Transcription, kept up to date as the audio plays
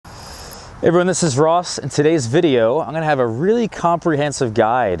Hey everyone, this is Ross. In today's video, I'm going to have a really comprehensive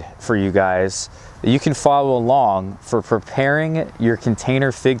guide for you guys that you can follow along for preparing your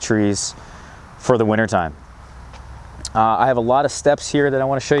container fig trees for the wintertime. I have a lot of steps here that I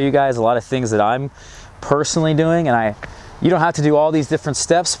want to show you guys, a lot of things that I'm personally doing, and you don't have to do all these different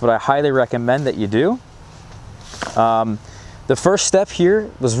steps, but I highly recommend that you do. The first step here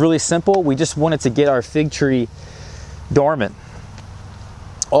was really simple. We just wanted to get our fig tree dormant.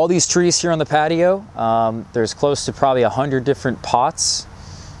 All these trees here on the patio, there's close to probably 100 different pots.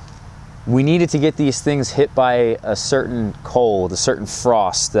 We needed to get these things hit by a certain cold, a certain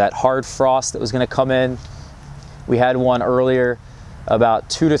frost, that hard frost that was going to come in. We had one earlier about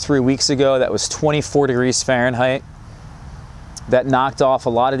 2 to 3 weeks ago that was 24 degrees Fahrenheit. That knocked off a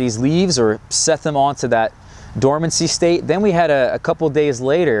lot of these leaves or set them onto that dormancy state. Then we had a couple days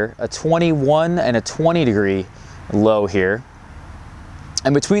later, a 21 and a 20 degree low here.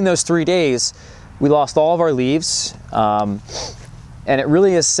 And between those 3 days, we lost all of our leaves. And it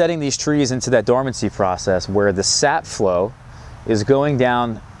really is setting these trees into that dormancy process where the sap flow is going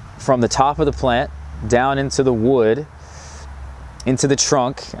down from the top of the plant, down into the wood, into the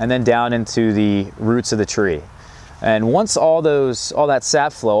trunk, and then down into the roots of the tree. And once all that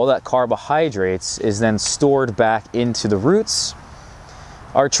sap flow, all that carbohydrates is then stored back into the roots,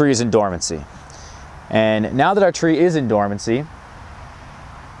 our tree is in dormancy. And now that our tree is in dormancy,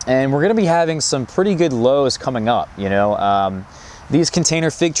 and we're going to be having some pretty good lows coming up, you know. These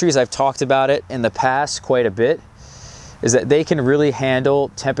container fig trees, I've talked about it in the past quite a bit, is that they can really handle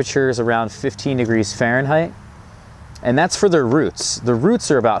temperatures around 15 degrees Fahrenheit. And that's for their roots. The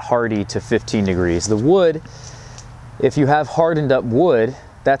roots are about hardy to 15 degrees. The wood, if you have hardened up wood,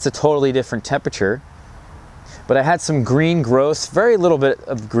 that's a totally different temperature. But I had some green growth, very little bit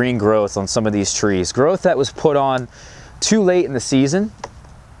of green growth on some of these trees. Growth that was put on too late in the season.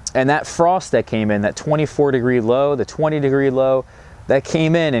 And that frost that came in, that 24 degree low, the 20 degree low, that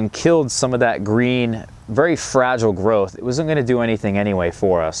came in and killed some of that green, very fragile growth. It wasn't going to do anything anyway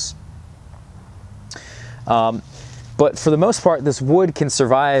for us. But for the most part, this wood can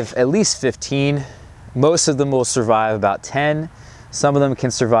survive at least 15. Most of them will survive about 10. Some of them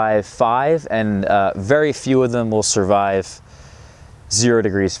can survive 5, and very few of them will survive 0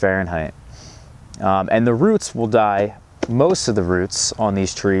 degrees Fahrenheit. And the roots will die. Most of the roots on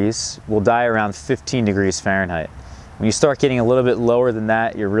these trees will die around 15 degrees Fahrenheit. When you start getting a little bit lower than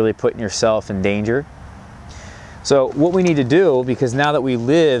that, you're really putting yourself in danger. So what we need to do, because now that we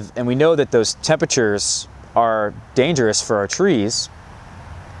live and we know that those temperatures are dangerous for our trees,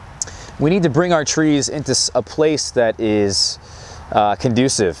 we need to bring our trees into a place that is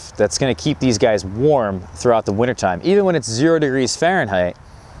conducive, that's going to keep these guys warm throughout the wintertime. Even when it's 0 degrees Fahrenheit,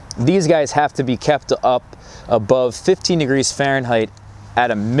 these guys have to be kept up above 15 degrees Fahrenheit at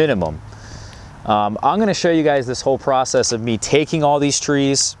a minimum. I'm going to show you guys this whole process of me taking all these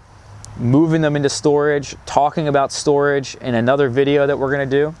trees, moving them into storage, talking about storage in another video that we're going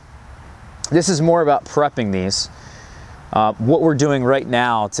to do. This is more about prepping these, what we're doing right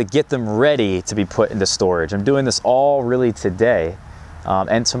now to get them ready to be put into storage. I'm doing this all really today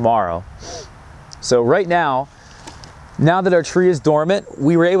and tomorrow. So right now that our tree is dormant,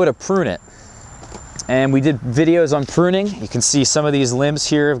 we were able to prune it. And we did videos on pruning. You can see some of these limbs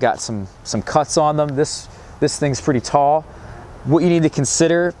here have got some cuts on them. This thing's pretty tall. What you need to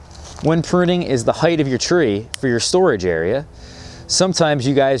consider when pruning is the height of your tree for your storage area. Sometimes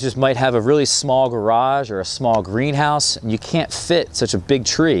you guys just might have a really small garage or a small greenhouse and you can't fit such a big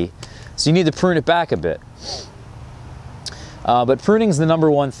tree. So you need to prune it back a bit. But pruning is the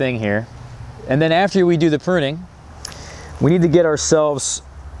 #1 thing here. And then after we do the pruning, we need to get ourselves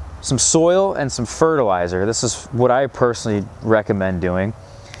some soil and some fertilizer. This is what I personally recommend doing,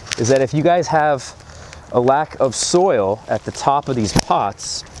 is that if you guys have a lack of soil at the top of these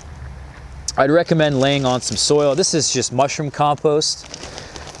pots, I'd recommend laying on some soil. This is just mushroom compost.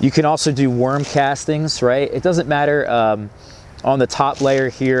 You can also do worm castings, right? It doesn't matter on the top layer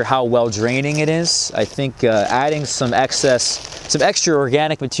here how well draining it is. I think adding some extra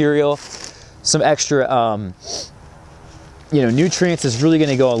organic material, some extra nutrients is really going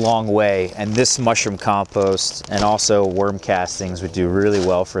to go a long way, and this mushroom compost and also worm castings would do really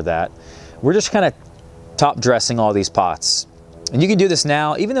well for that. We're just kind of top dressing all these pots. And you can do this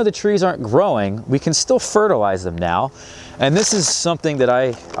now, even though the trees aren't growing, we can still fertilize them now. And this is something that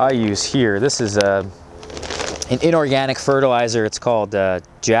I use here. This is an inorganic fertilizer. It's called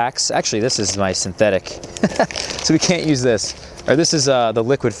Jax. Actually, this is my synthetic, so we can't use this. Or this is the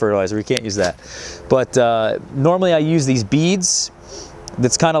liquid fertilizer, we can't use that. But normally I use these beads,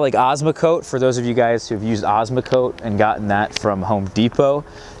 that's kind of like Osmocote. For those of you guys who've used Osmocote and gotten that from Home Depot,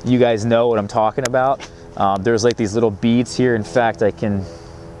 you guys know what I'm talking about. There's like these little beads here. In fact, I can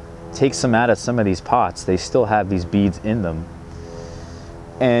take some out of some of these pots. They still have these beads in them.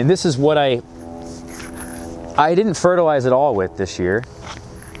 And this is what I didn't fertilize at all with this year,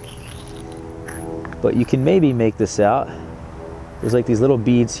 but you can maybe make this out. There's like these little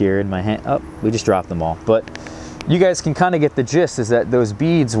beads here in my hand. Oh, we just dropped them all. But you guys can kind of get the gist, is that those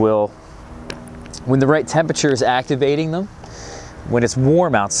beads will, when the right temperature is activating them, when it's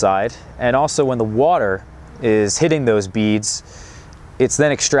warm outside, and also when the water is hitting those beads, it's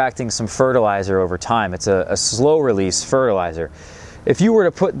then extracting some fertilizer over time. It's a slow release fertilizer. If you were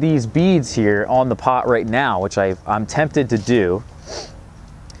to put these beads here on the pot right now, which I'm tempted to do,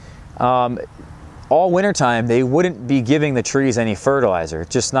 all wintertime, they wouldn't be giving the trees any fertilizer.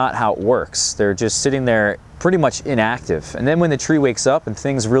 It's just not how it works. They're just sitting there pretty much inactive. And then when the tree wakes up and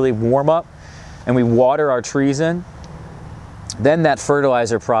things really warm up and we water our trees in, then that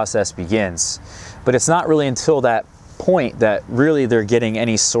fertilizer process begins. But it's not really until that point that really they're getting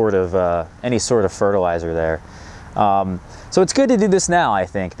any sort of fertilizer there. So it's good to do this now, I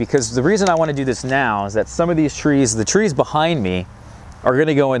think, because the reason I want to do this now is that some of these trees, the trees behind me, are going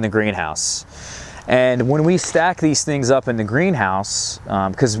to go in the greenhouse. And when we stack these things up in the greenhouse,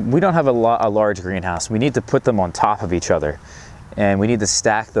 because we don't have a large greenhouse, we need to put them on top of each other. And we need to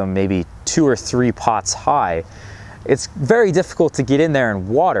stack them maybe 2 or 3 pots high. It's very difficult to get in there and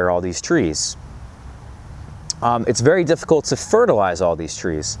water all these trees. It's very difficult to fertilize all these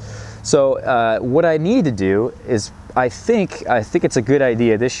trees. So what I need to do is, I think it's a good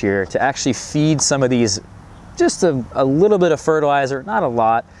idea this year to actually feed some of these just a little bit of fertilizer, not a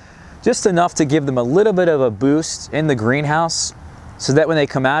lot, just enough to give them a little bit of a boost in the greenhouse, so that when they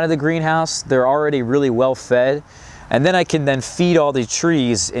come out of the greenhouse, they're already really well fed. And then I can then feed all the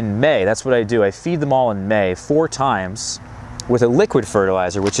trees in May. That's what I do. I feed them all in May 4 times with a liquid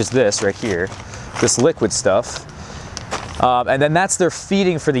fertilizer, which is this right here, this liquid stuff. And then that's their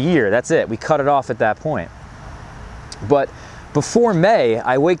feeding for the year. That's it. We cut it off at that point. But before May,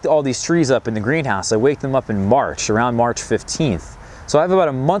 I wake all these trees up in the greenhouse. I wake them up in March, around March 15th. So I have about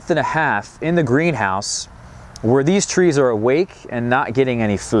a month and a half in the greenhouse where these trees are awake and not getting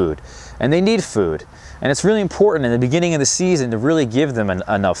any food. And they need food. And it's really important in the beginning of the season to really give them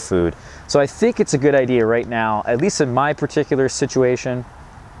enough food. So I think it's a good idea right now, at least in my particular situation,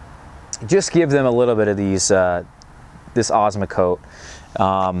 just give them a little bit of these, this Osmocote.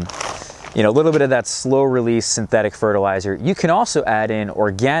 You know, a little bit of that slow release synthetic fertilizer. You can also add in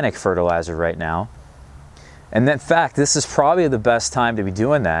organic fertilizer right now. And in fact, this is probably the best time to be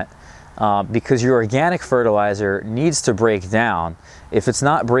doing that, because your organic fertilizer needs to break down. If it's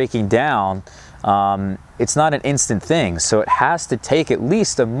not breaking down, it's not an instant thing. So it has to take at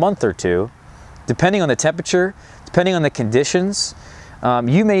least a month or 2, depending on the temperature, depending on the conditions.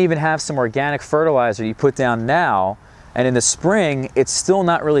 You may even have some organic fertilizer you put down now, and in the spring, it's still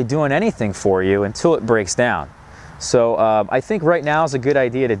not really doing anything for you until it breaks down. So I think right now is a good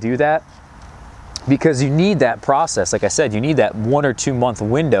idea to do that, because you need that process. Like I said, you need that 1 or 2 month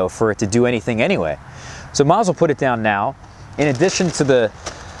window for it to do anything anyway. So might as well put it down now, in addition to the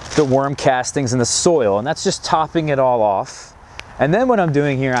worm castings and the soil, and that's just topping it all off. And then what I'm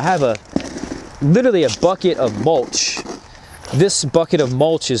doing here, I have literally a bucket of mulch. This bucket of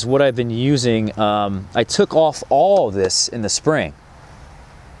mulch is what I've been using. I took off all of this in the spring.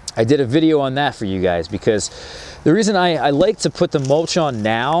 I did a video on that for you guys, because the reason I like to put the mulch on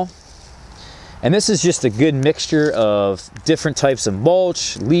now, and this is just a good mixture of different types of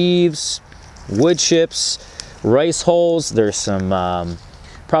mulch, leaves, wood chips, rice hulls. There's some,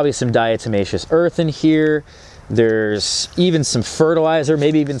 probably some diatomaceous earth in here. There's even some fertilizer,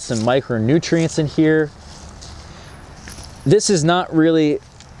 maybe even some micronutrients in here. This is not really,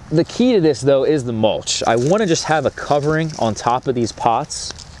 the key to this though is the mulch. I want to just have a covering on top of these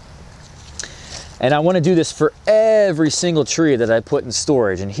pots. And I want to do this for every single tree that I put in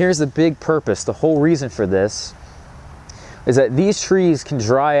storage. And here's the big purpose, the whole reason for this, is that these trees can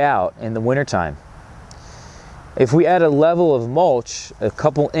dry out in the wintertime. If we add a level of mulch, a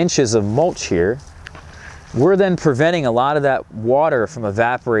couple inches of mulch here, we're then preventing a lot of that water from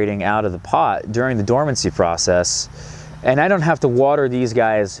evaporating out of the pot during the dormancy process. And I don't have to water these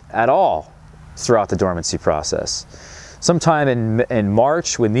guys at all throughout the dormancy process. Sometime in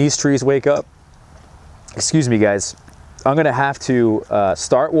March, when these trees wake up, excuse me guys, I'm gonna have to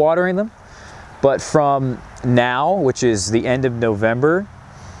start watering them. But from now, which is the end of November,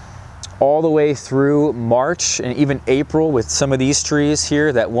 all the way through March and even April, with some of these trees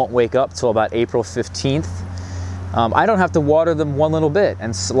here that won't wake up till about April 15th, I don't have to water them one little bit.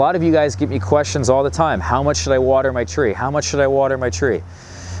 And a lot of you guys give me questions all the time. How much should I water my tree? How much should I water my tree?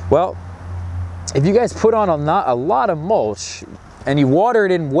 Well, if you guys put on a lot of mulch and you water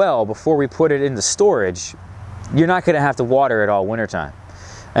it in well before we put it into storage, you're not gonna have to water it all wintertime.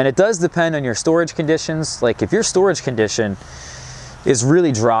 And it does depend on your storage conditions. Like if your storage condition is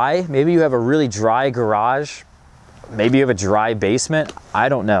really dry, maybe you have a really dry garage, maybe you have a dry basement, I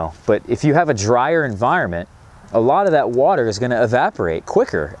don't know. But if you have a drier environment, a lot of that water is gonna evaporate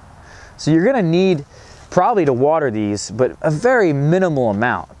quicker. So you're gonna need probably to water these, but a very minimal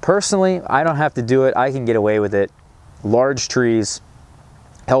amount. Personally, I don't have to do it. I can get away with it. Large trees,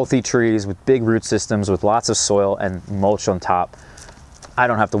 healthy trees with big root systems, with lots of soil and mulch on top, I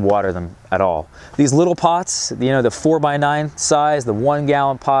don't have to water them at all. These little pots, you know, the 4x9 size, the 1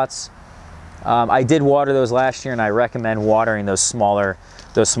 gallon pots, I did water those last year, and I recommend watering those smaller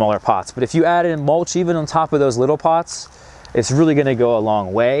pots. But if you add in mulch even on top of those little pots, it's really gonna go a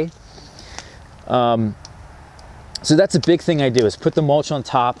long way. So that's a big thing I do, is put the mulch on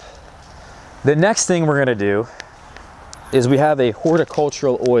top. The next thing we're gonna do is we have a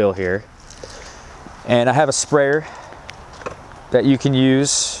horticultural oil here, and I have a sprayer that you can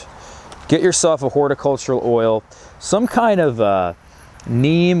use. Get yourself a horticultural oil, some kind of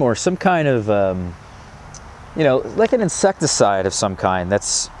neem or some kind of, you know, like an insecticide of some kind.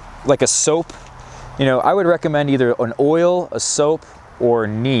 That's like a soap. You know, I would recommend either an oil, a soap, or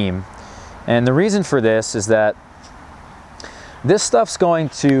neem. And the reason for this is that this stuff's going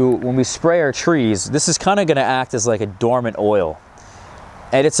to, when we spray our trees, this is kind of going to act as like a dormant oil.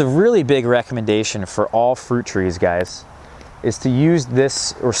 And it's a really big recommendation for all fruit trees, guys, is to use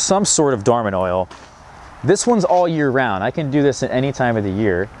this or some sort of dormant oil. This one's all year round. I can do this at any time of the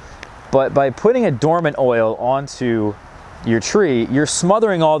year. But by putting a dormant oil onto your tree, you're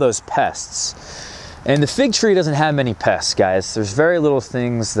smothering all those pests. And the fig tree doesn't have many pests, guys. There's very little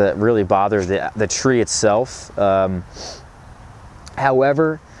things that really bother the tree itself.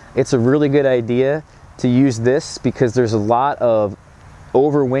 However, it's a really good idea to use this because there's a lot of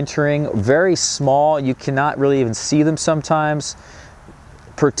overwintering, very small. You cannot really even see them sometimes,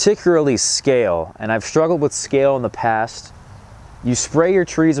 particularly scale. And I've struggled with scale in the past. You spray your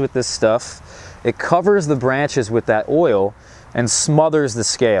trees with this stuff, it covers the branches with that oil and smothers the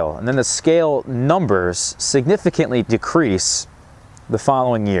scale. And then the scale numbers significantly decrease the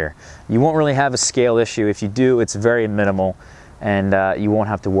following year. You won't really have a scale issue. If you do, it's very minimal, and you won't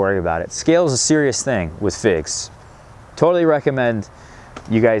have to worry about it. Scale is a serious thing with figs. Totally recommend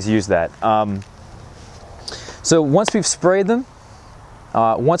you guys use that. So once we've sprayed them,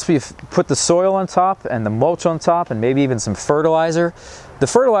 once we've put the soil on top and the mulch on top and maybe even some fertilizer, the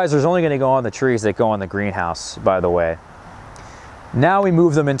fertilizer is only going to go on the trees that go in the greenhouse, by the way. Now we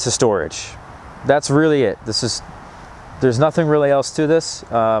move them into storage. That's really it. There's nothing really else to this.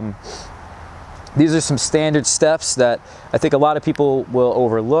 These are some standard steps that I think a lot of people will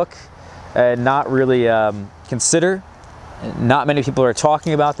overlook and not really consider. Not many people are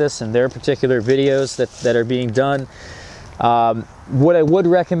talking about this in their particular videos that are being done. What I would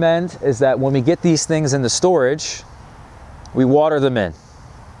recommend is that when we get these things into storage, we water them in.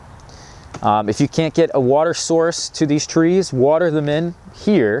 If you can't get a water source to these trees, water them in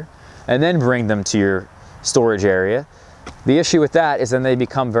here and then bring them to your storage area. The issue with that is then they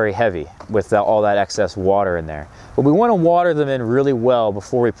become very heavy with all that excess water in there. But we want to water them in really well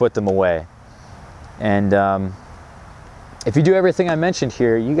before we put them away. And if you do everything I mentioned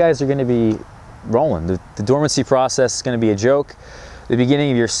here, you guys are going to be rolling. The dormancy process is going to be a joke. The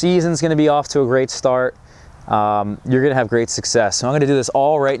beginning of your season is going to be off to a great start. You're going to have great success. So I'm going to do this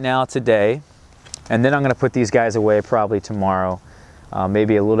all right now today, and then I'm going to put these guys away probably tomorrow,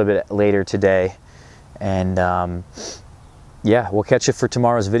 maybe a little bit later today. And yeah, we'll catch you for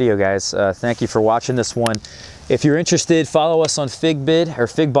tomorrow's video, guys. Thank you for watching this one. If you're interested, follow us on FigBid, or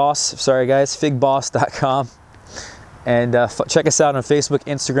FigBoss, sorry guys, figboss.com. And check us out on Facebook,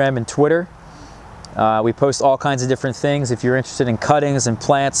 Instagram, and Twitter. We post all kinds of different things. If you're interested in cuttings and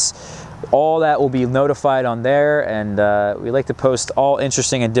plants, all that will be notified on there. And we like to post all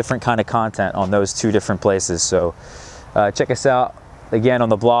interesting and different kind of content on those two different places. So check us out again on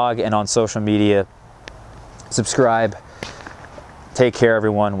the blog and on social media. Subscribe. Take care,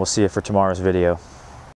 everyone. We'll see you for tomorrow's video.